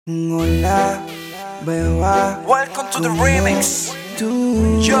Hola, beba. Welcome to the remix.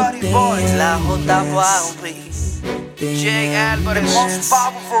 Jody Boys, La J. Baupi, J. Álvarez, the most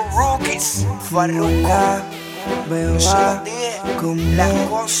powerful rookies. Farruko, Beba, yo se los dije, las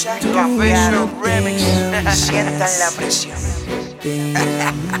cosas cambiaron. Remix, sientan la presión. J.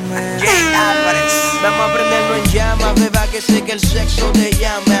 Álvarez. Vamos a prenderlo en llama, beba, que sé que el sexo te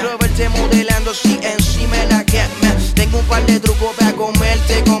llama. Roberte modelando si encima la quema. Tengo un par de trucos para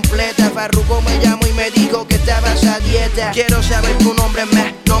comerte completa. Farruko me llamó y me dijo que estabas a dieta. Quiero saber tu nombre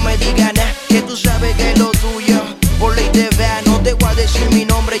más, no me digas nada, que tú sabes que es lo tuyo. Por ley te vea, no te voy a decir mi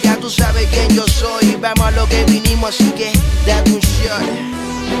nombre, ya tú sabes quién yo soy. Vamos a lo que vinimos, así que date un shot.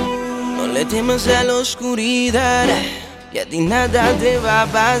 No le temas a la oscuridad, y a ti nada te va a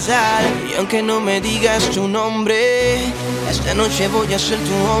pasar. Y aunque no me digas tu nombre, esta noche voy a ser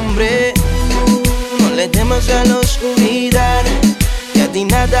tu hombre. No le temas a la oscuridad, y a ti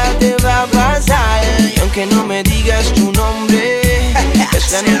nada te va a pasar. Y aunque no me digas tu nombre,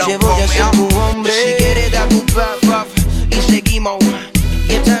 esta noche voy a ser tu hombre. Si quieres da tu puff y seguimos.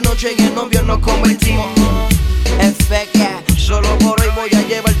 Y esta noche en el novio nos convertimos. FK, solo por hoy voy a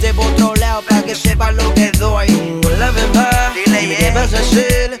llevarte por otro lado, pa' que sepas lo que doy. Hola beba, dime qué vas a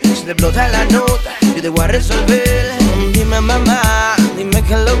hacer. Si te explota la nota, yo te voy a resolver. Dime mamá, dime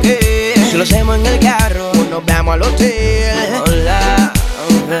qué es lo que es. Si lo hacemos en el carro, o nos vamos al hotel. Hola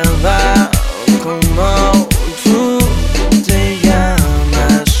beba, ¿cómo tú te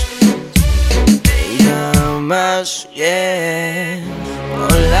llamas? Te llamas, yeah.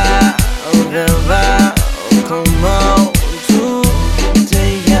 Hola beba, ¿cómo tú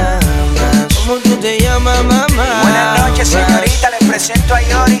te llamas? ¿Cómo tú te llamas, mamá? Buenas noches, señorita, les presento a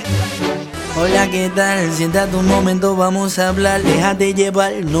Yori. Hola, ¿qué tal? Siéntate un momento, vamos a hablar. Déjate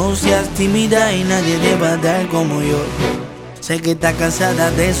llevar, no seas tímida y nadie te va a dar como yo. Sé que estás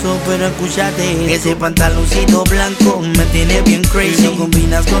cansada de eso, pero escúchate. Ese pantaloncito blanco me tiene bien crazy. Lo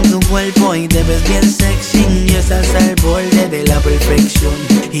combinas con tu cuerpo y te ves bien sexy. Y estás al borde de la perfección.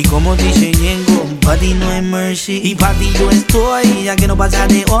 Y como dice Ñengo, pa' ti no hay mercy. Y pa' ti yo estoy, ya que no pasa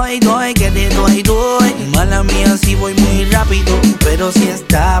de hoy, doy, que te doy. Mala mía si voy muy rápido, pero si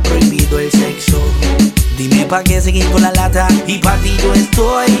está prohibido el sexo. Dime pa' qué seguir con la lata. Y pa' ti yo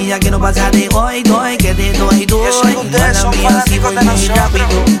estoy, ya que no pasa de hoy, doy, que te doy. Mala mía si voy muy rápido,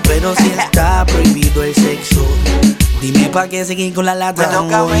 pero si está prohibido el sexo. Dime pa' qué seguir con la lata. Me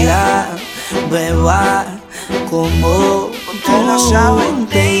toca a mí. Hola, beba, como Ustedes lo saben,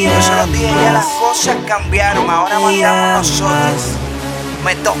 yo se los dije, ya las cosas cambiaron. Ahora mandamos nosotros.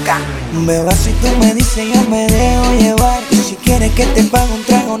 Me toca. Beba, si tú me dices yo me dejo llevar. Y si quieres que te pague un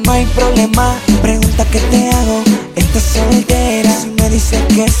trago no hay problema. Pregunta que te hago, ¿estás soltera? Si me dices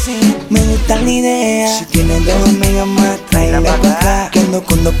que sí, me gusta la idea. Si tienes dos amigas más, tráela pa' acá. Que ando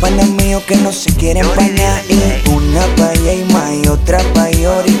con dos panas míos que no se quieren pañar. Y una pa' allá y más y otra pa'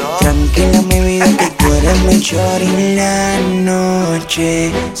 Yori. Tranquila mi vida que tú eres mi shorty. La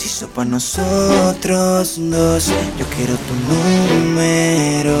noche se hizo pa' nosotros dos. Yo quiero tu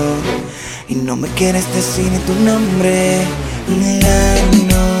número y no me quieres decir ni tu nombre. La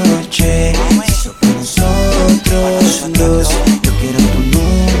noche se hizo pa' nosotros dos. Yo quiero tu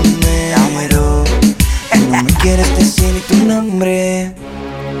número y no me quieres decir ni tu nombre.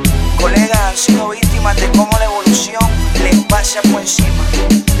 Colegas han sido víctimas de cómo la evolución les pasa por encima.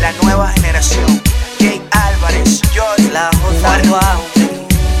 La nueva generación, J. Álvarez, Jody, La J. Baupi,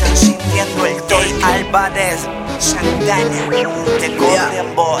 están sintiendo el toque. Álvarez, Santana, The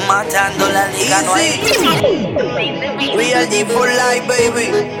Golden Boy, matando la liga, no hay. Real G for life,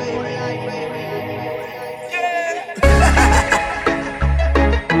 baby.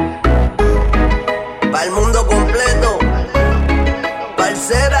 Pa'l mundo completo.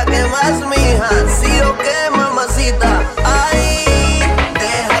 Parcera, ¿qué más, mija? ¿Sí o qué, mamacita? Ay,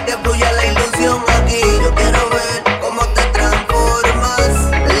 deja que fluya la ilusión aquí. Yo quiero ver cómo te transformas.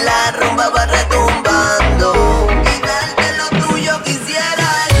 La rumba va retumbando y darte lo tuyo quisiera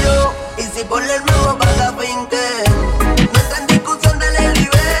yo. Y si por el nuevo paga finque, no está en discusión, dale,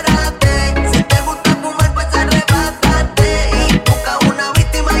 libérate. Si te gusta fumar, pues arrebátate y busca una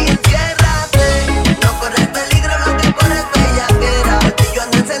víctima y enciérrate. No corres peligro, lo que corres bellaquera. El pillo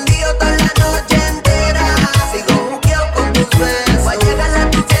anda encendido toda la noche entera. Sigo buqueado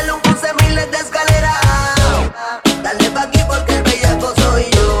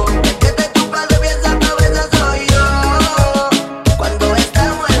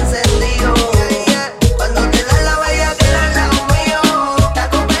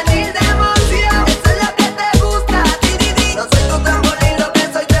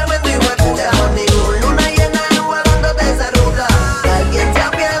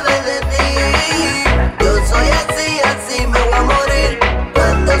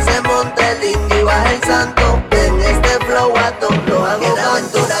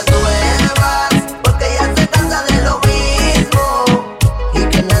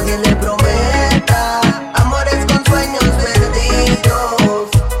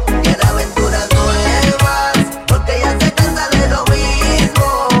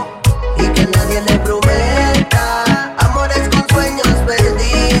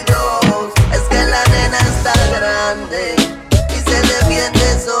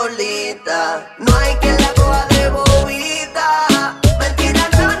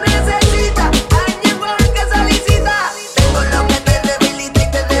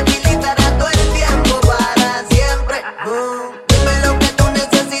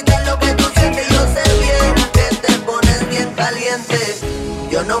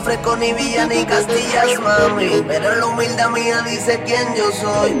Maya ni Castillas, mami. Pero la humildad mía dice quién yo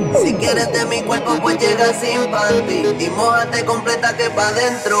soy. Si quieres de mi cuerpo, pues llega sin panty. Y mójate completa que pa'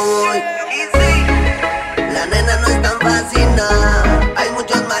 dentro voy. Y sí, la nena no es tan fascinada. Hay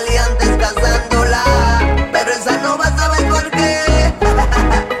muchos maleantes cazándola, pero esa no va a saber por qué.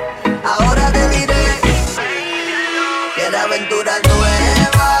 Ahora te diré, quiere aventuras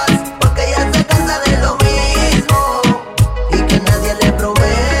nuevas, porque ella se cansa de lo mismo. Y que nadie le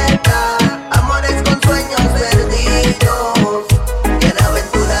prometa amores con sueños perdidos. Quiere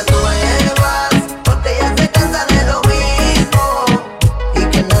aventuras nuevas, porque ella se cansa de lo mismo. Y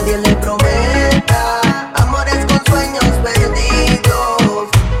que nadie le prometa amores con sueños perdidos.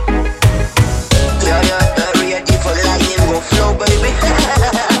 Real G for life, go flow, baby.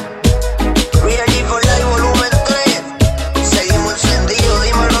 Real G for life, volumen 3. Seguimos encendidos,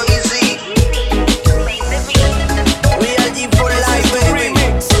 dímelo easy. Real G for life, baby.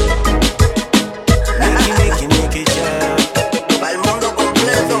 Pa'l mundo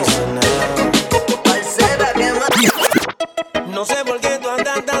completo. Parcera, que más. No sé por qué tú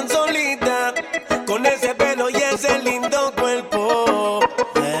andas tan solita, con ese pelo y ese lindo cuerpo.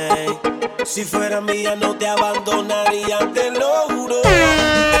 Hey, si fuera mía no te abandonaría, te lo juro.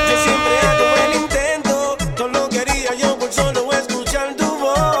 Yo siempre hago el intento, solo quería yo por solo escuchar tu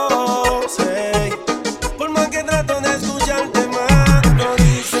voz. Hey, por más que trato de escucharte más, no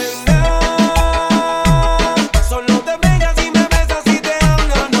dices nada. Solo te pegas y me besas y te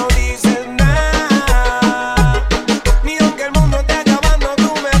hablo, no dices nada. Ni aunque el mundo esté acabando,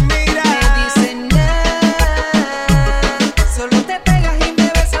 tú me miras. No dices nada, solo te pegas y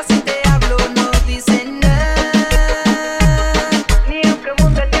me besas y te hablo, no dices nada.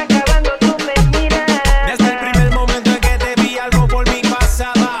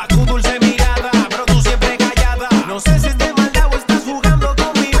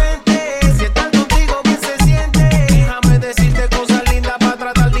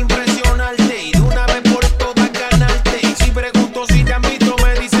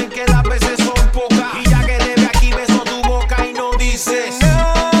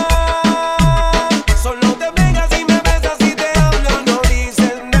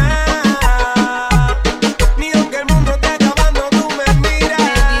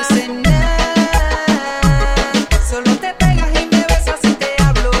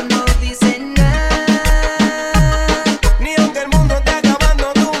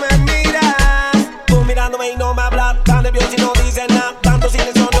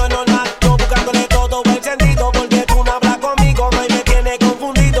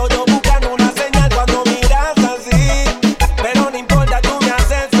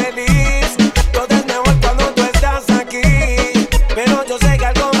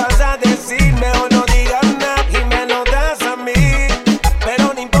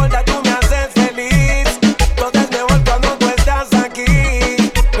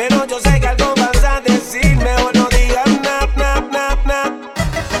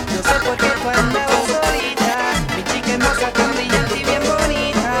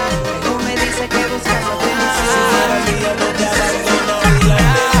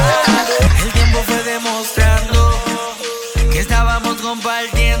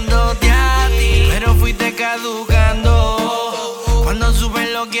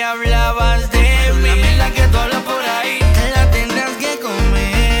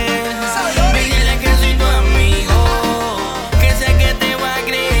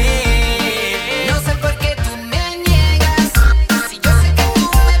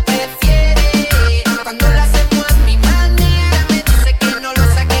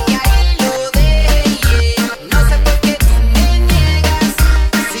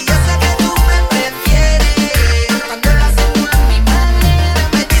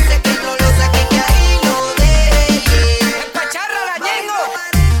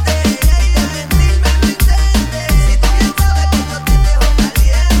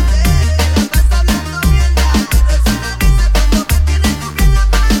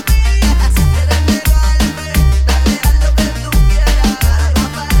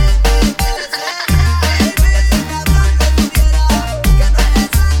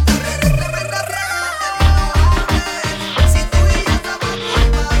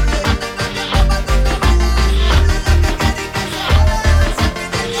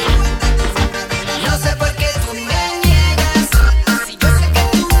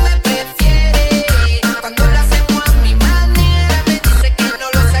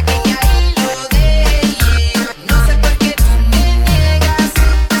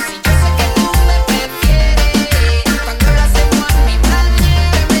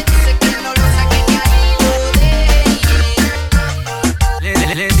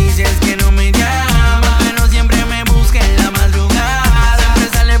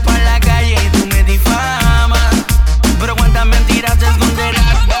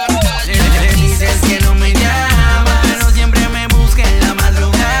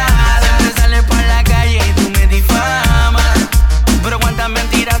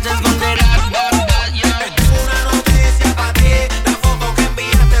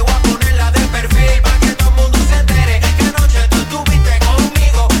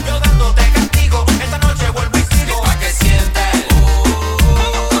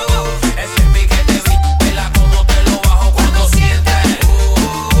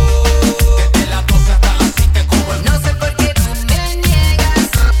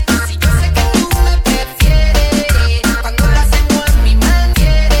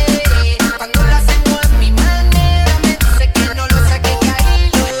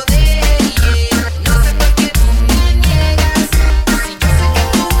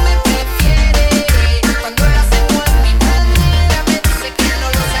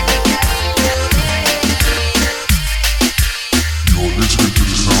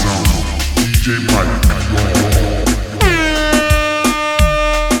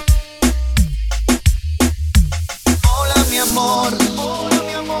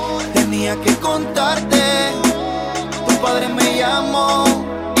 Tenía que contarte, tu padre me llamó,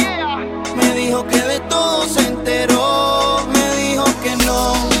 me dijo que de todo se enteró, me dijo que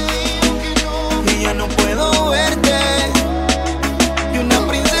no, que ya no puedo verte, que una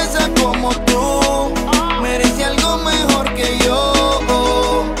princesa como tú merece algo mejor que yo.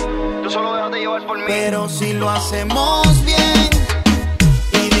 Tú solo déjate llevar por mí. Pero si lo hacemos bien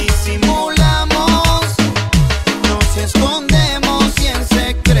y disimulamos, nos escondemos y en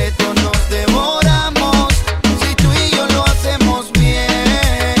secreto nos devoramos. Si tú y yo lo hacemos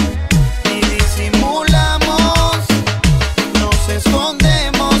bien y disimulamos, nos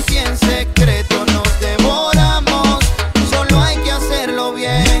escondemos y en secreto nos devoramos. Solo hay que hacerlo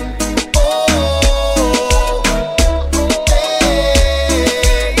bien.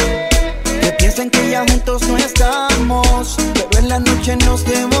 Que piensen que ya juntos no estamos, pero en la noche nos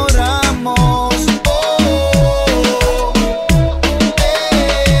devoramos.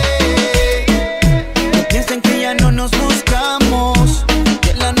 Que piensen que ya no nos buscamos, y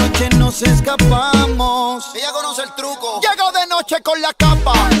en la noche nos escapamos. Ella conoce el truco. Llego de noche con la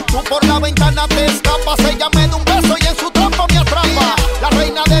capa, tú por la ventana te escapas. Ella me da un beso y en su trampa me atrapa. La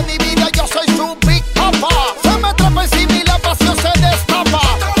reina de mi vida, yo soy su big papa. Se me atrapa encima y la pasión se destapa.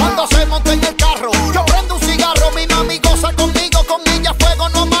 Cuando se monta en el carro, yo prendo un cigarro. Mi mami goza conmigo, con ella fuego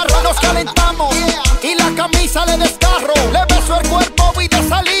no amarro. Nos calentamos y la camisa le desgarro. Le beso el cuerpo y de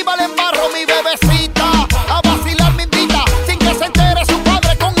saliva le embarro. Mi bebecita a vacilar me invita, sin que se entere su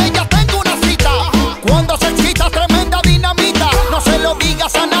padre, con ella tengo una cita. Cuando se excita tremenda dinamita, no se lo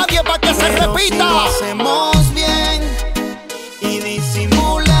digas a nadie pa' que se repita. Si lo hacemos bien y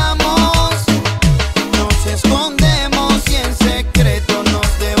disimulamos, nos escondemos y en secreto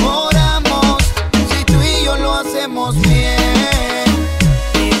nos devoramos. Si tú y yo lo hacemos bien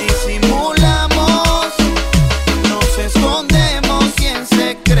y disimulamos, nos escondemos y en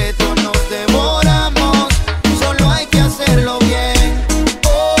secreto nos devoramos. Solo hay que hacerlo bien.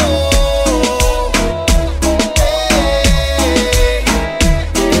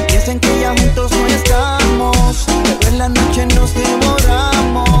 Que piensen que ya juntos no estamos, pero en la noche nos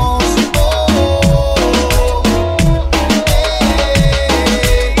devoramos.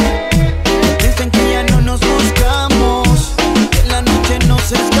 Piensen que ya no nos buscamos, que en la noche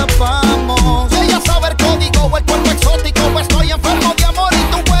nos escapamos. Ella sabe el código, el cuerpo exótico. Estoy enfermo de amor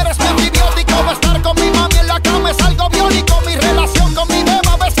y tú eres mi antibiótico. Estar con mi mami en la cama es algo biónico. Mi relación con mi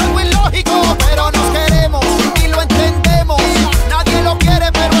beba es algo ilógico. Pero nos queremos y lo entendemos. Nadie lo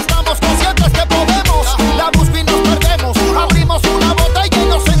quiere, pero estamos conscientes que podemos. La busco y nos perdemos. Abrimos una botella y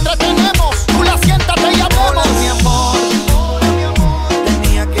nos entretenemos. Tú la siéntate y hablemos. Hola, mi amor,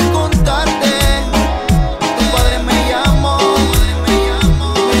 tenía que contarte. Tu padre me llamó,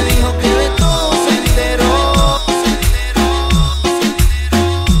 me dijo que de todo se enteró.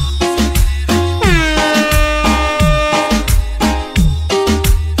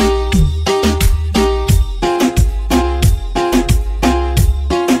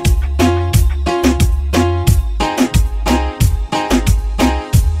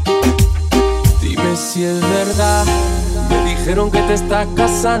 Dime si es verdad, me dijeron que te estás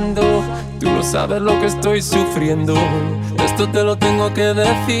casando. Tú no sabes lo que estoy sufriendo, esto te lo tengo que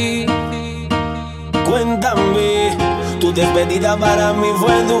decir. Cuéntame, tu despedida para mí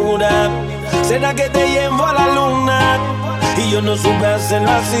fue dura. Cena que te llevo a la luna y yo no supe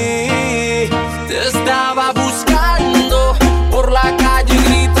hacerlo así. Te estaba buscando por la calle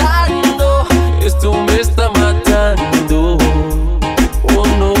gritando, esto me está matando. Oh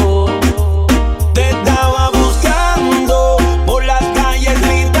no. Te estaba buscando por las calles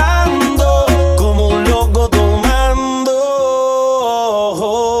gritando, como un loco tomando.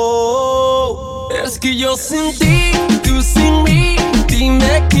 Es que yo sin ti, tú sin mí.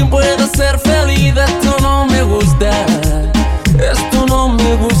 Dime quién puede ser feliz. Esto no me gusta, esto no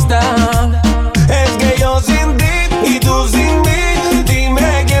me gusta. Es que yo sin ti y tú sin mí.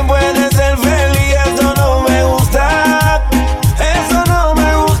 Dime quién puede ser feliz. Eso no me gusta, eso no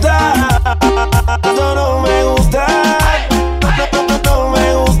me gusta, eso no me gusta, no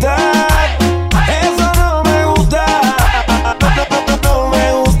me gusta, eso no me gusta, no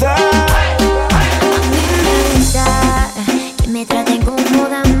me gusta. Me gusta que me traten como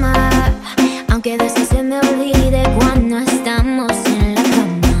dama, aunque de eso se me olvide cuando estamos en la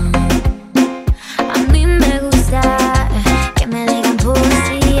cama. A mí me gusta que me digan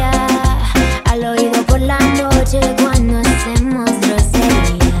poesía al oído por la noche cuando hacemos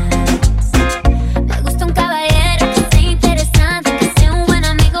groserías. Me gusta un caballero que sea interesante, que sea un buen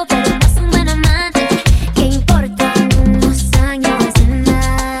amigo pero no es un buen amante, que importan unos años de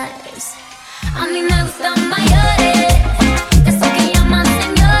más. A mí me gustan mayores, de esos que llaman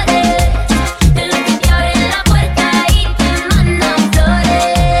señores,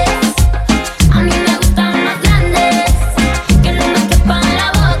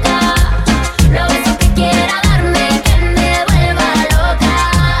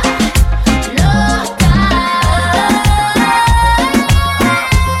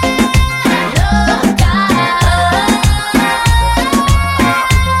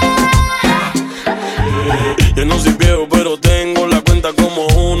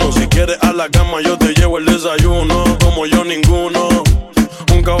 quieres a la cama, yo te llevo el desayuno. Como yo ninguno,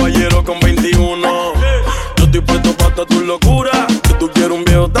 un caballero con 21. Yo estoy puesto para tu locura. Que tú quieres un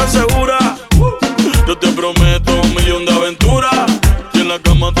viejo tan segura. Yo te prometo 1.000.000 de aventuras. Y en la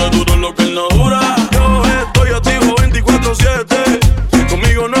cama te duro lo que él no dura. Yo estoy activo 24/7.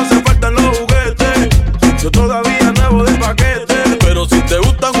 Conmigo no se faltan los juguetes. Yo todavía nuevo de paquete. Pero si te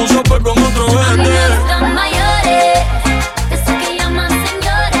gustan un sope con otro vete. A mí me gustan mayores, de esos que llaman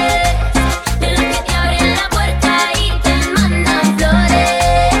señores, de los que te abren la puerta y te mandan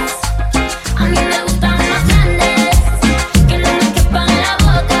flores. A mí me gustan más grandes, que no me quepan la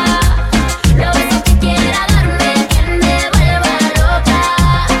boca. Los besos que quiera darme, que me vuelva loca,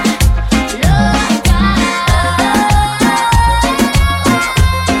 loca, loca.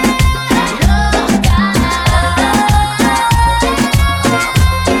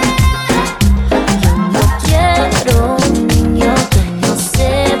 Quiero un niño que no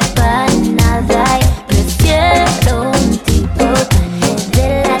sepa nada y prefiero un tipo que me dé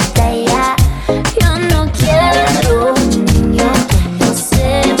la talla. Yo no quiero un niño que no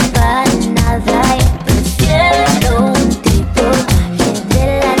sepa nada y prefiero un tipo que me dé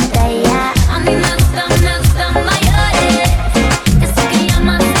la talla. A mí me gustan mayores, de esos que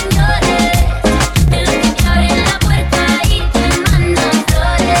llaman señores, de los que te abren la puerta y te mandan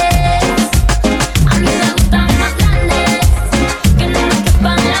flores. A mí me gustan más grandes, que no me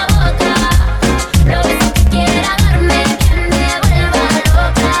quepan la boca. Los besos que quiera darme, que me vuelva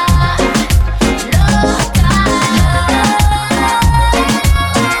loca, loca,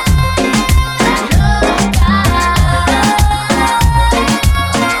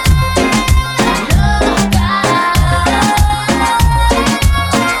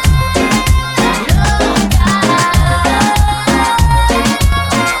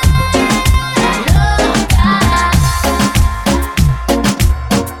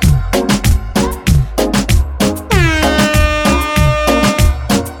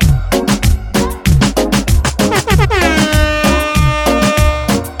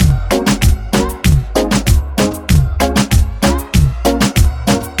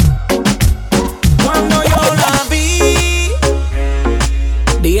 Cuando yo la vi,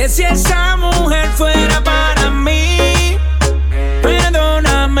 dije si esa mujer fuera para mí.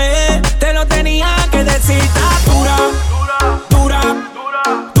 Perdóname, te lo tenía que decir. Está dura, dura,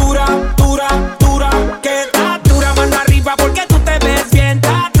 dura, dura, dura. Que está dura, mano arriba porque tú te ves bien.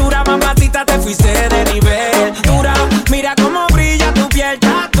 Está dura, mamacita, te fuiste de nivel. Dura, mira cómo brilla tu piel.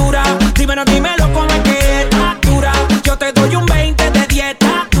 Está dura, dímelo cómo es que está dura. Yo te doy un 20 de 10.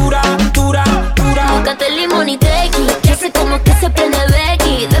 Está dura, dura, dura. búscate limón y tequi, que sé como que se prende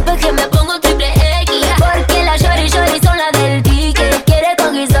Becky. Después que me pongo triple X, porque la shorty son la del ticket. Quiere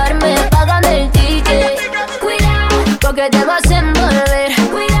conquistarme, págame el ticket. Cuidado, porque te vas a envolver.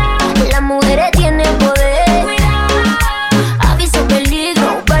 Cuidado, las mujeres tienen poder. Cuidado, aviso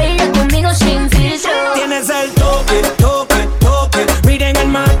peligro, baila conmigo sin filtro. Tienes el toque, toque, toque. Miren el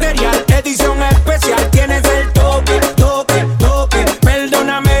material, edición especial. Tienes el toque, toque, toque.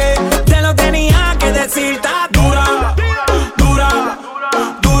 Perdóname, te lo tenía que decir. Está dura, dura,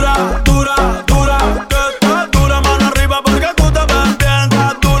 dura, dura, dura. Que estás dura, mano arriba porque tú te ves bien.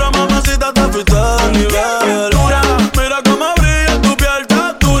 Estás dura, mamacita, te fuiste de nivel. Dura, Mira cómo brilla tu piel.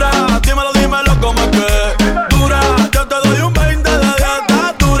 Estás dura, dímelo cómo es que dura. Yo te doy un 20 de 10.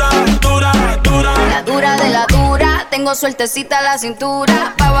 Estás dura, dura, dura. La dura de la dura, tengo sueltecita la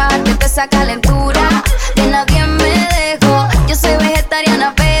cintura. Pa' bajarte toda esa calentura, de nadie me dejo. Yo soy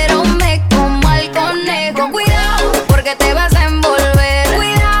vegetariana pero me como al conejo. Cuidado, porque te vas a envolver.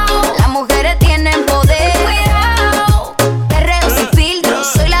 Cuidado, las mujeres tienen poder. Cuidado, perreo sin filtro,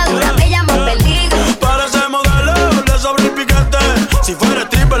 soy la dura, me llaman peligro. Para ese modelo le sobra el piquete. Si fuera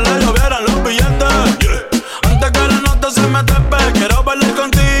stripper le llovieran los billetes. Antes que la nota se me tepe, quiero bailar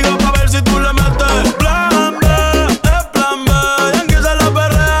contigo pa' ver si tú le metes. Plan B, es plan B. Yankee se la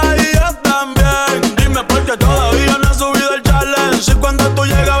perrea y yo también. Dime por qué todavía no has subido el challenge. Si cuando tú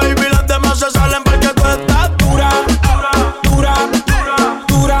llegas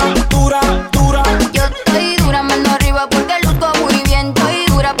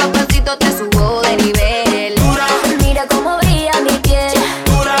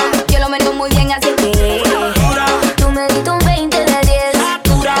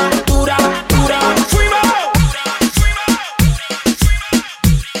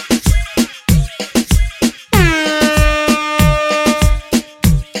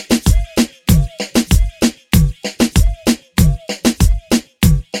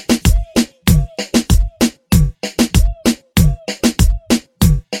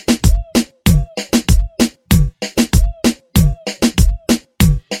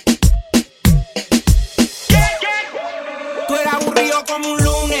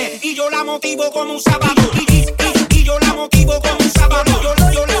motivo como un sábado. Y yo la motivo como un sábado.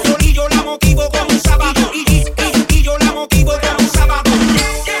 Y yo la motivo como un sábado. Y yo la motivo como un sábado.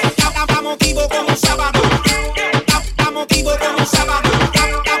 La motivo como un sábado. La motivo como un sábado.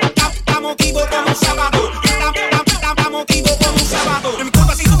 La motivo como un sábado. La motivo como un sábado. No me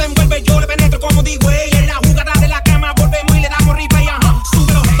culpa si tú te envuelves, yo le penetro como digo ella. En la jugada de la cama volvemos y le damos replay.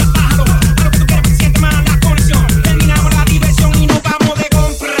 Súbelo, bájalo, a lo que tú quieres que siente más la conexión. Terminamos la diversión y nos vamos de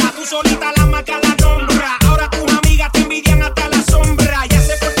compra. Tú solita la marca la nombra. Ahora tus amigas te envidian hasta la sombra. Ya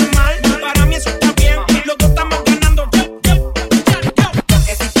se portan mal, para mí eso está bien. Los dos estamos ganando.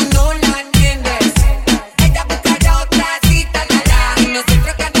 Que si tú no la entiendes, ella buscará otra cita, la. Y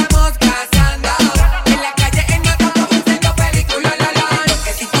nosotros que andamos cazando en la calle en otro produciendo películas, la.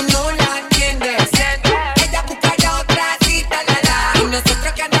 Que si tú no la entiendes, ella buscará otra cita, la. Y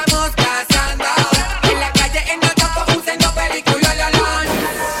nosotros que andamos cazando en la calle en otro produciendo películas, la.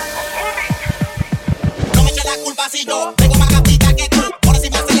 No me eches la culpa si yo tengo más gatita que tú. Por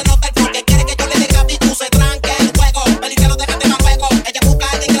encima se le nota el flow que quiere que yo le dé a ti. Tú se tranque el juego, pelicero déjate más luego. Ella busca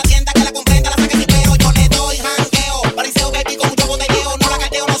a alguien que la atienda, que la comprenda, la saque si veo. Yo le doy jangueo, pariseo baby con mucho botelleo. No la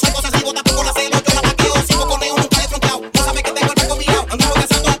calleo, no soy posesivo, tampoco la celo. Yo la vaqueo, sigo con él, nunca le he fronteado. No sabe que tengo el barco mirado, andamos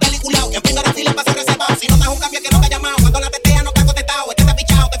cazando el peliculao. En primera fila el paso reservado. Si no das un cambio que no te ha llamado, cuando la tetea no te ha contestado. Es que te ha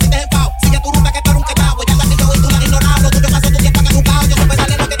pichado, te fuiste en pao. Sigue tu ruta que tú eres un quetao. Ya la yo y tú la has ignorado. Lo tuyo pasó, tu tiempo han educado. Yo supe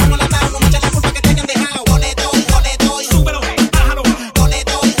darle lo que tú no le has dado. No me eches la culpa que te hayan dejado. Yo le doy, Súbelo, bájalo, yo le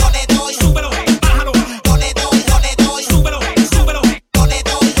doy, súbelo, bájalo, yo le doy, súbelo, súbelo, yo le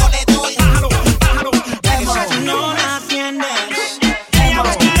doy. bájalo, bájalo. No la atiendes. Ella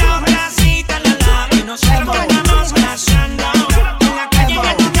buscará otra cita, la. Y nosotros andamos cazando en la calle en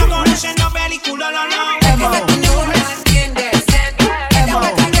otro conociendo películas, la. Que si tú no la entiendes, ella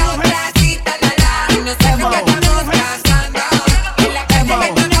buscará otra cita, la. Y nosotros que andamos cazando en la calle en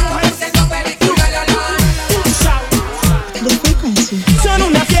otro produciendo películas, la. Son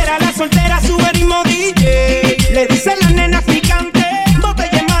una fiera, la soltera sube ritmo DJ. Le dice la nena picante,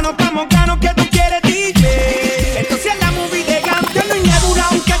 botella en mano, estamos claros que tú quieres DJ. Entonces la movie de Gante, no hay nebula,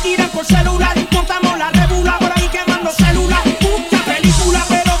 aunque tiran por celular. Montamos la rebula por ahí quemando celular. Mucha película,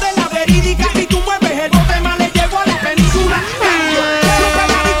 pero de la verídica. Si tú mueves el bote más le llevo a la península.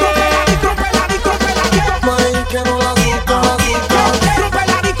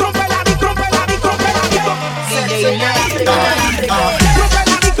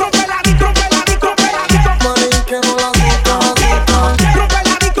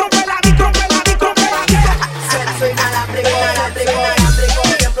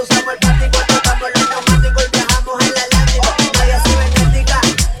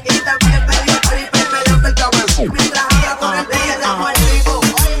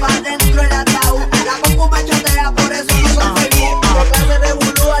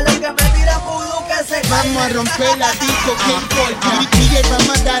 Vamos a romper la disco, ¿qué importa? DJ,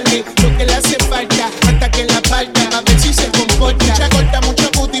 vamos a darle lo que le hace falta hasta que la parta, a ver si se comporta. Mucha corta,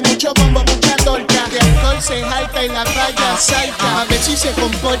 mucho booty, mucho bombo, mucha torta. De alcohol se jalta y la valla salta, a ver si se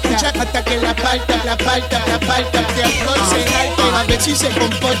comporta. Hasta que la parta. De alcohol se jalta, a ver si se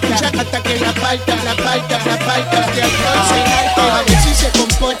comporta. Hasta que la parta. De alcohol se jalta, a ver si se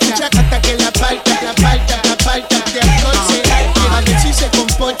comporta. Hasta que la parta. De alcohol se jalta, a ver si se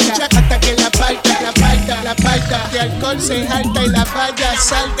comporta. Hasta que la parta, de alcohol se jalta y la valla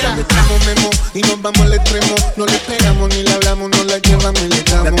salta. Le tramos memo y nos vamos al extremo. No le esperamos ni le hablamos, no la llevamos y le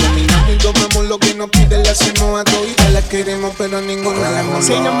damos. La terminamos y domamos lo que nos pide, la hacemos a todas. La queremos pero a ninguna la amamos.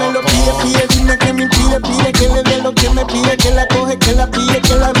 Si ella me lo pide, dime que me pide que le dé lo que me pide, que la coge, que la pide,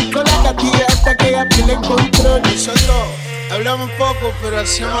 que la rico la castiga hasta que ella pide el control. Nosotros hablamos poco pero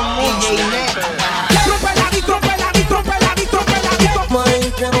hacemos mucho.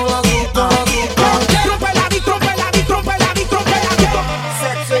 Maíz que no la gusta.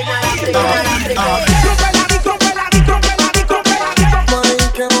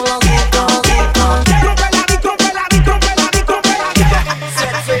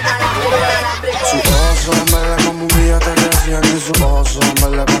 Sus ojos son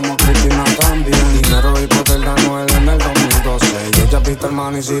verdes como Cristina también. Dinero y poder ganó él en el 2012. Y ella viste el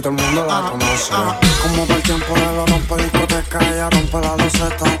man y si todo el mundo la conoce. Como por el tiempo de lo rompe discoteca, ella rompe la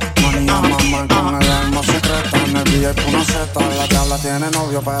loseta. Manía mamá con el alma secreta. En el VIP una seta, la diabla tiene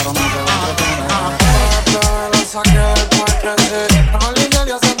novio pero no te entretener. La saqué del parque, sí. No línea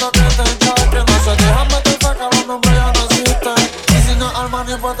y haciendo que te encargue. No se deja meter saca, los nombres ya no existen. Y si no es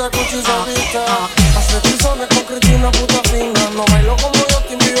Armani pues te escucho y se viste. Hace tizones con Cristina puta fina. No bailo como yo,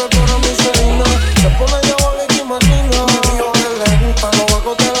 te envío pero mi serina. Se pone ya boletín y Martina. Me dijo que le gustan los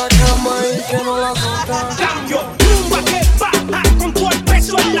huecos de la cama y que no la asustan. Cambio, tumba que baja con todo el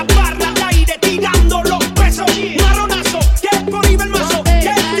peso en la barra de aire.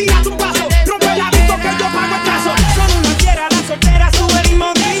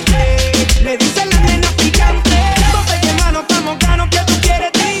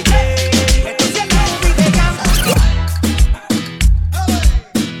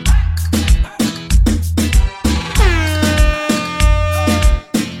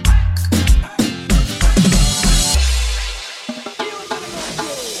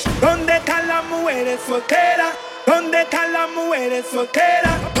 mujeres solteras? ¿Dónde están las mujeres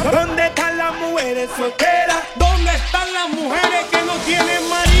solteras? ¿Dónde están las mujeres solteras? ¿Dónde están las mujeres que no tienen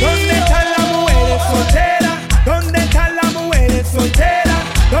marido? ¿Dónde están las mujeres solteras? ¿Dónde están las mujeres solteras?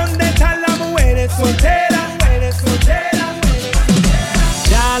 ¿Dónde están las mujeres solteras? Mujeres solteras, mujeres solteras.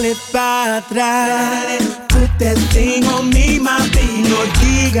 Dale para atrás, put that thing on me, mami, no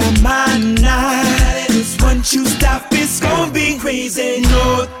diga más nada. Cause once you stop, it's gonna be crazy.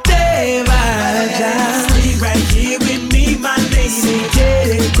 No te vayas, stay right here with me, my lady. Si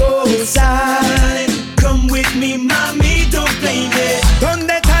quieres gozar, come with me, mami, don't blame it.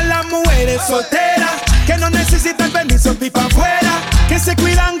 ¿Dónde están las mujeres solteras? Que no necesitan permiso ni pa' afuera, que se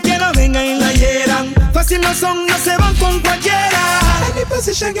cuidan, que no vengan y la hieran. Fácil no son, no se van con cualquiera. Any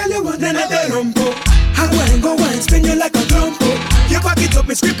position, girl, you want, nena te rompo. I wanna go and spin you like a trompo. You back it up,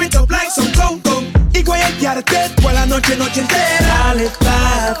 me script it up like some conco. Y guayarte toda la noche, noche entera. Dale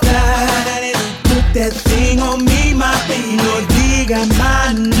pa' atrás, put that thing on me, my baby, no diga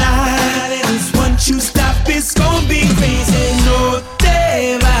más nada. Cause once you stop, it's gonna be crazy. No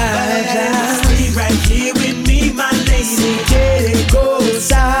te vayas, stay right here with me, my lady. Si quieres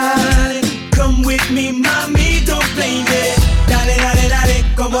gozar, come with me, mami, don't blame it. Dale, dale, dale,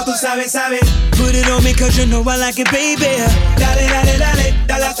 como tú sabes, sabes. Put it on me cause you know I like it, baby. Dale, dale, dale,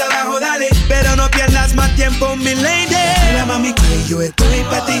 dale hasta abajo, dale. Pero no pierdas más tiempo, mi lady. Mira, mami, que yo estoy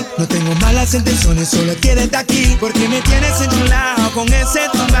pa' ti. No tengo malas intenciones, solo quieres estar aquí. Porque me tienes enchulado con ese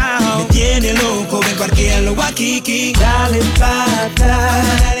tumbao. Me tiene loco, ven parquealo aquí. Dale pa' atrás,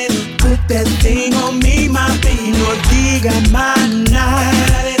 put that thing on me, my baby. No digas más nada.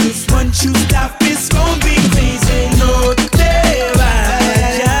 Cause once you stop, it's gonna be crazy. No te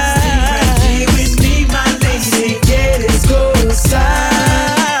vayas, stay right here with me, my lady. Si quieres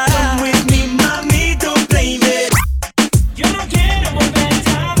gozar, come with me, mami, don't blame it. Yo no quiero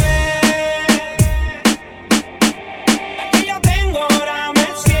volverte a ver. Que yo tengo ahora me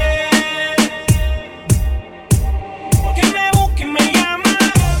porque me busca y me llama.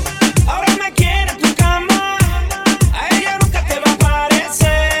 Ahora me quiere en tu cama. A ella nunca te va a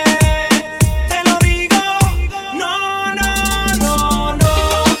parecer. Te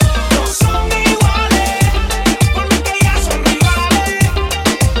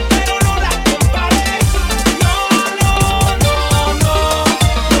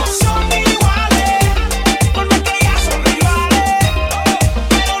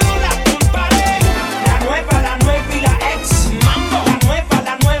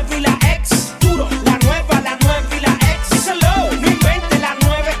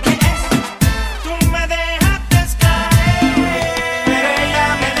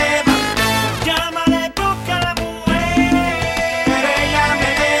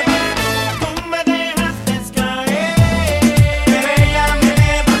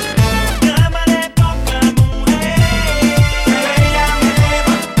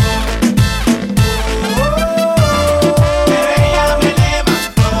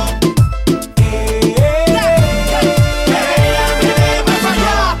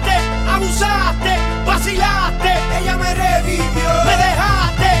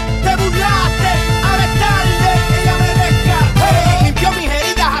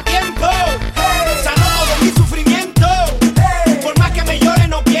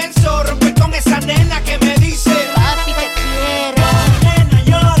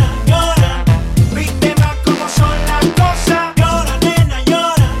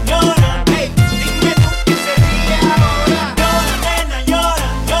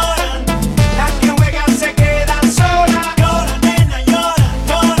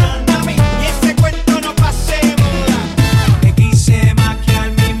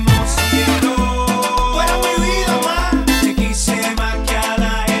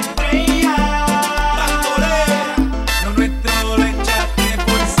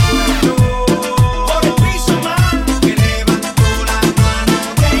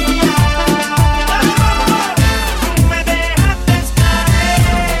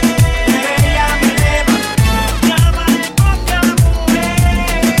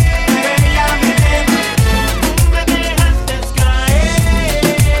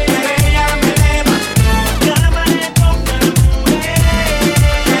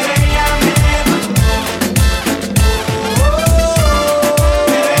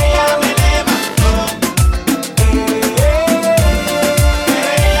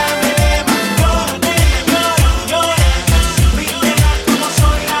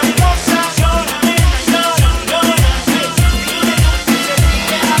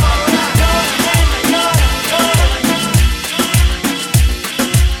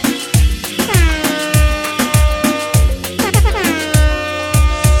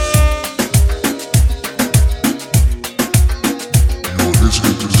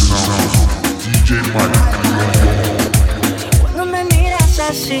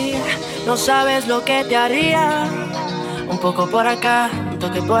así, no sabes lo que te haría. Un poco por acá, un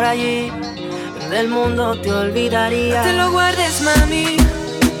toque por allí, del mundo te olvidaría. No te lo guardes, mami,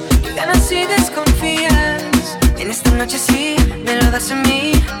 que ganas y desconfías. En esta noche sí, me lo das a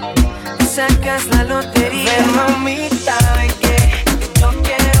mí, te sacas la lotería. Ven, mamita, ven que yo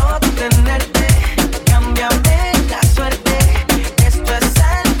quiero tenerte. Cámbiame la suerte, esto es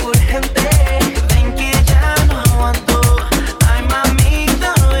algo urgente. Ven que ya no aguanto. Ay,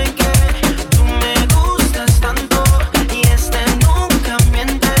 mamita, ven que tú me gustas tanto y nunca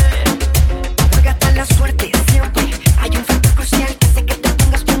miente. Juégate la suerte siempre, hay un factor crucial que hace que te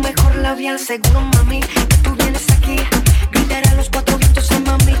pongas tu mejor labial. Seguro, mami, que tú vienes aquí, gritaré a los cuatro vientos,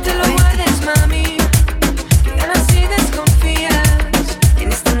 mami. Te lo guardes, mami, que ganas y desconfías.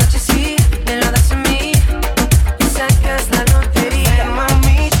 En esta noche sí, me lo das a mí, y sacas la lotería. Ven,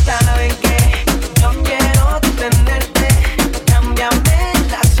 mamita, ven que yo quiero tenerte. Cámbiame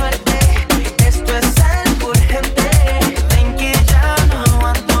la suerte, esto es algo urgente. Ven que ya no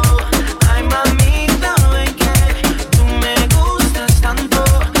aguanto. Ay, mamita, ven que tú me gustas tanto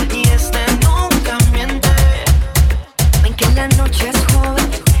y nunca miente. Ven que la noche es joven,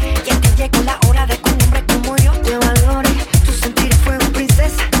 ya te llegó la hora de que un hombre como yo te valore. Tu sentir fuego,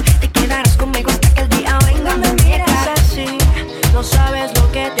 princesa, te quedarás conmigo hasta que el día venga. Me miras así, no sabes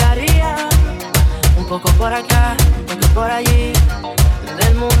lo que te haría. Un poco por acá, un poco por allí,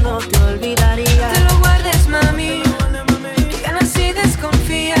 del mundo te olvidaría. No te lo guardes, mami, que ganas y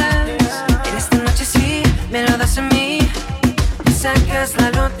desconfías. En esta noche sí, me lo das a mí, y sacas la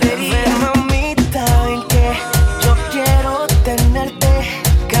lotería. Ven, mamita, ven que yo quiero tenerte.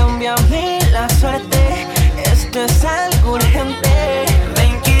 Cámbiame la suerte, esto es algo urgente.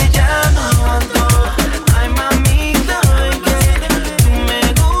 Ven que ya no aguanto. Ay, mamita, ven que tú me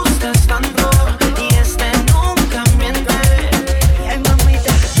gustas tanto y nunca miente. Ay,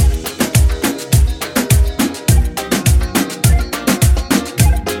 mamita.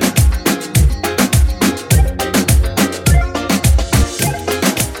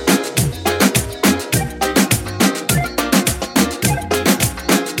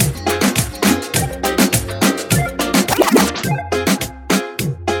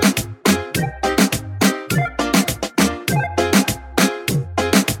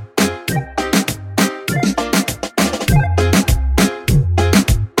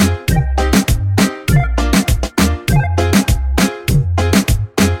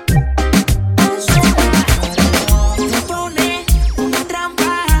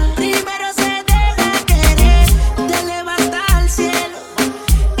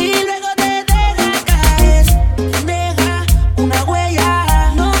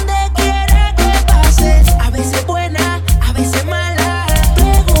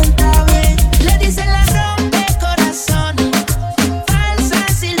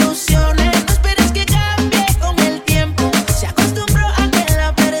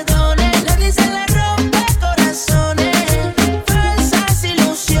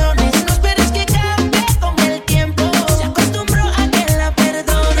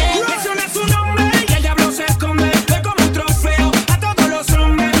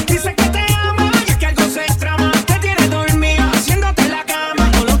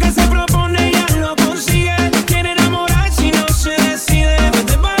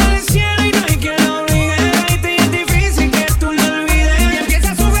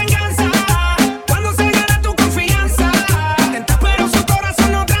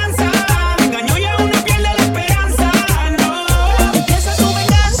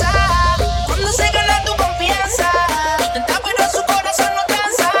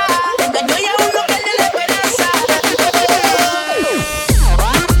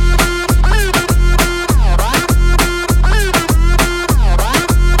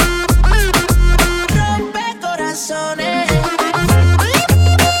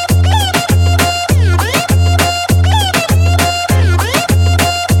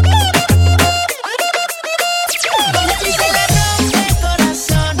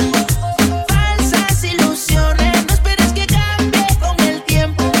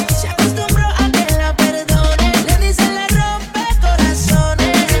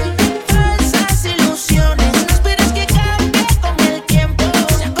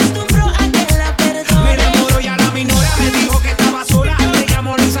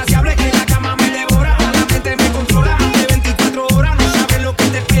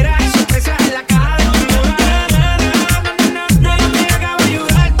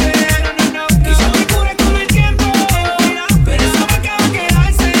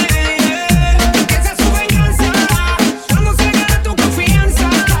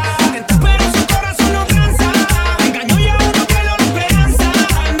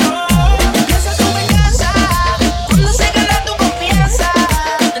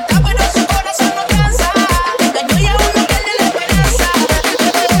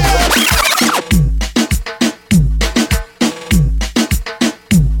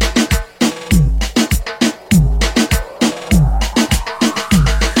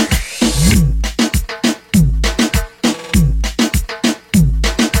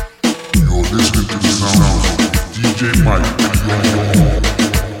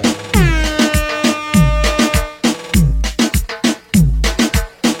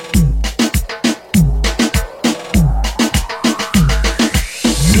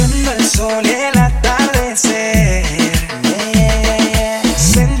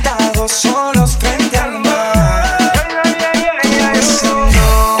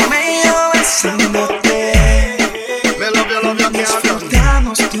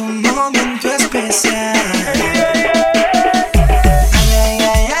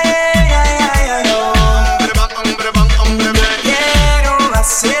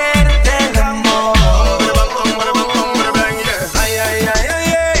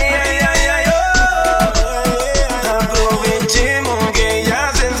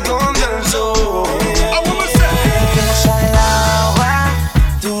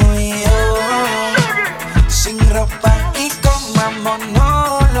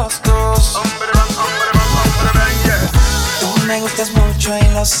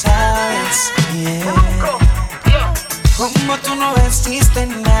 sabes, yeah. Como tú no vestiste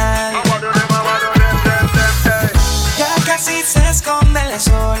nadie. Ya casi se esconde el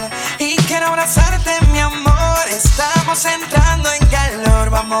sol y quiero abrazarte, mi amor. Estamos entrando en calor,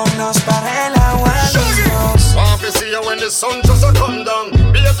 vámonos para el agua los dos. Want to see you when the sun just a come down.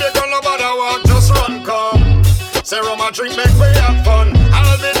 Baby, girl, no bother walk, just run come. Say rum and drink, make we have fun.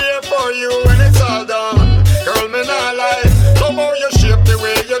 I'll be there for you when it's all done. Girl, me not lie, love how you shape the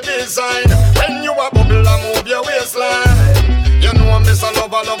way you design. When you a bubble, I move your waistline. You know I'm Mr.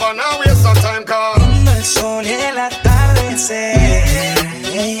 Lover, now we